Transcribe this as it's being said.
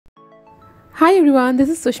Hi everyone, this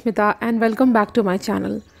is Sushmita and welcome back to my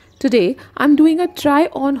channel. Today I'm doing a try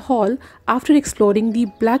on haul after exploring the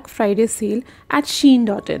Black Friday sale at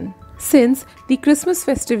SHEIN.in. Since the Christmas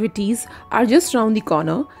festivities are just around the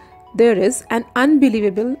corner, there is an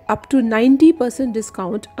unbelievable up to 90%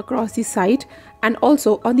 discount across the site and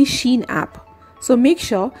also on the SHEIN app. So make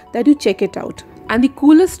sure that you check it out. And the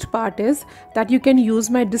coolest part is that you can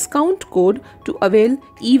use my discount code to avail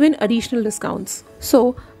even additional discounts.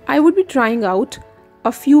 So I would be trying out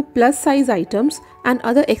a few plus size items and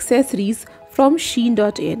other accessories from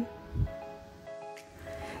SHEIN.in.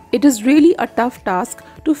 It is really a tough task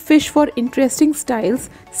to fish for interesting styles,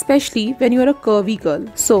 especially when you are a curvy girl.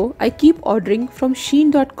 So I keep ordering from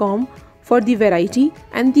SHEIN.com for the variety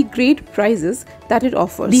and the great prices that it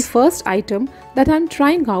offers. The first item that I'm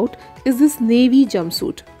trying out is this navy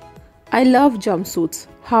jumpsuit. I love jumpsuits.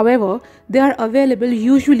 However, they are available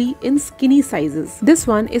usually in skinny sizes. This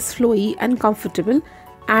one is flowy and comfortable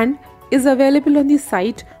and is available on the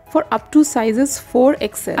site for up to sizes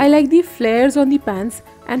 4XL. I like the flares on the pants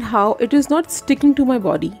and how it is not sticking to my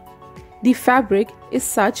body. The fabric is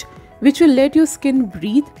such which will let your skin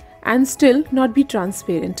breathe and still not be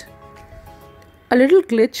transparent. A little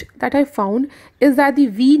glitch that I found is that the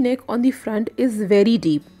V-neck on the front is very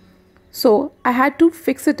deep. So I had to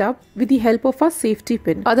fix it up with the help of a safety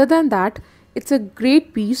pin. Other than that, it's a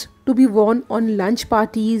great piece to be worn on lunch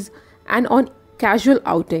parties and on casual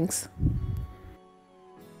outings.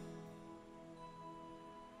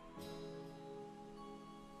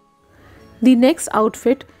 The next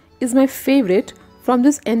outfit is my favorite from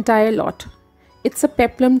this entire lot. It's a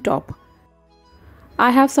peplum top.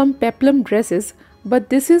 I have some peplum dresses, but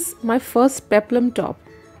this is my first peplum top.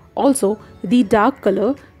 Also, the dark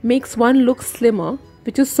color makes one look slimmer,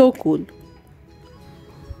 which is so cool.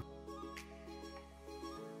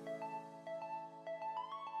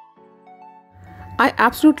 I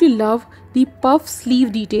absolutely love the puff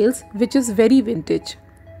sleeve details, which is very vintage.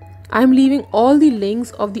 I am leaving all the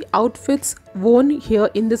links of the outfits worn here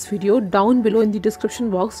in this video down below in the description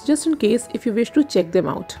box just in case if you wish to check them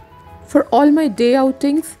out. For all my day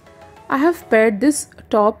outings, I have paired this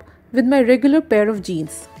top with my regular pair of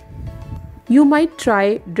jeans. You might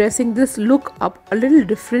try dressing this look up a little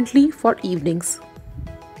differently for evenings.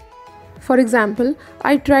 For example,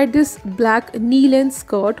 I tried this black knee-length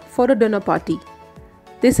skirt for a dinner party.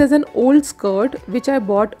 This is an old skirt which I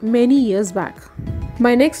bought many years back.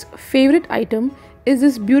 My next favorite item is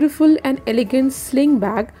this beautiful and elegant sling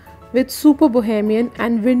bag with super bohemian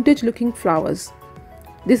and vintage looking flowers.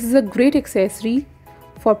 This is a great accessory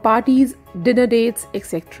for parties, dinner dates,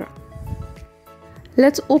 etc.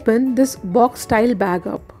 Let's open this box style bag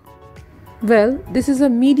up. Well, this is a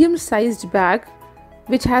medium sized bag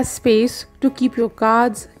which has space to keep your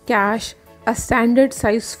cards, cash, a standard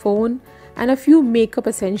size phone and a few makeup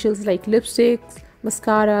essentials like lipsticks,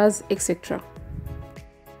 mascaras, etc.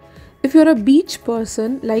 If you're a beach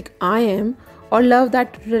person like I am or love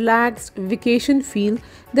that relaxed vacation feel,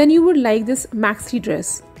 then you would like this maxi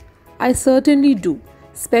dress. I certainly do,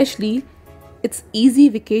 especially its easy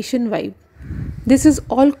vacation vibe. This is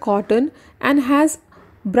all cotton and has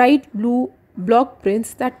bright blue block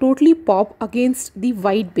prints that totally pop against the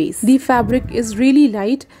white base. The fabric is really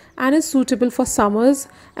light and is suitable for summers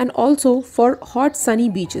and also for hot sunny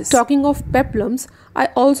beaches. Talking of peplums, I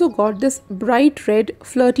also got this bright red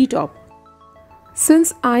flirty top.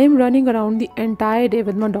 Since I am running around the entire day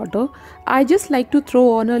with my daughter, I just like to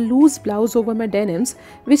throw on a loose blouse over my denims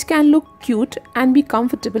which can look cute and be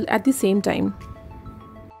comfortable at the same time.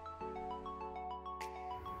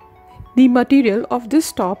 The material of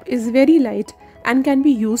this top is very light and can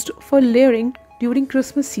be used for layering during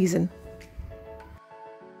Christmas season.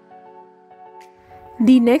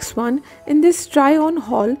 The next one in this try on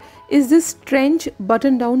haul is this trench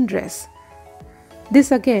button down dress.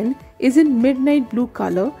 This again is in midnight blue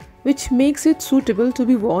color which makes it suitable to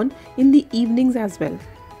be worn in the evenings as well.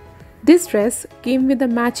 This dress came with a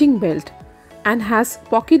matching belt and has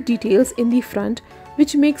pocket details in the front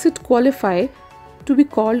which makes it qualify to be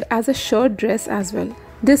called as a shirt dress as well.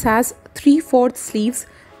 This has 3/4 sleeves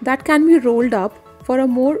that can be rolled up for a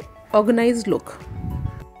more organized look.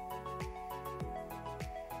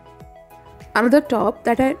 Another top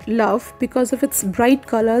that I love because of its bright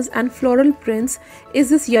colors and floral prints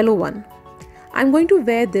is this yellow one. I'm going to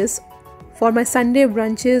wear this for my Sunday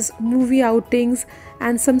brunches, movie outings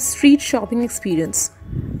and some street shopping experience.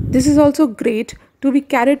 This is also great to be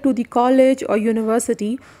carried to the college or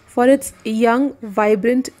university for its young,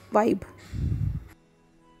 vibrant vibe.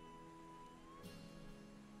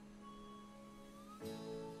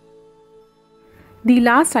 The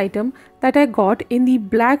last item that I got in the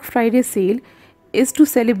Black Friday sale is to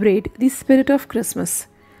celebrate the spirit of Christmas.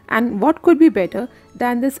 And what could be better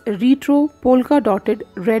than this retro polka dotted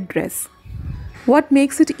red dress? What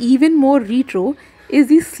makes it even more retro is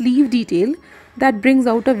the sleeve detail that brings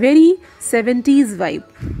out a very 70s vibe.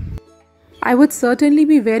 I would certainly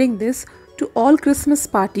be wearing this to all Christmas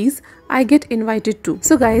parties I get invited to.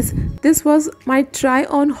 So guys, this was my try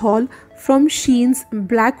on haul from SHEIN's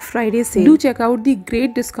Black Friday sale. Do check out the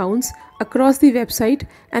great discounts across the website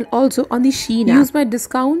and also on the SHEIN app. Use my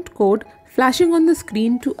discount code flashing on the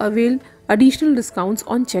screen to avail additional discounts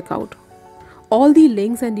on checkout. All the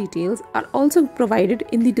links and details are also provided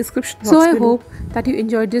in the description box below. So I hope that you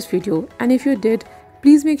enjoyed this video, and if you did,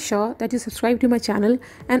 please make sure that you subscribe to my channel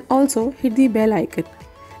and also hit the bell icon.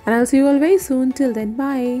 And I'll see you all very soon. Till then,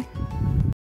 bye.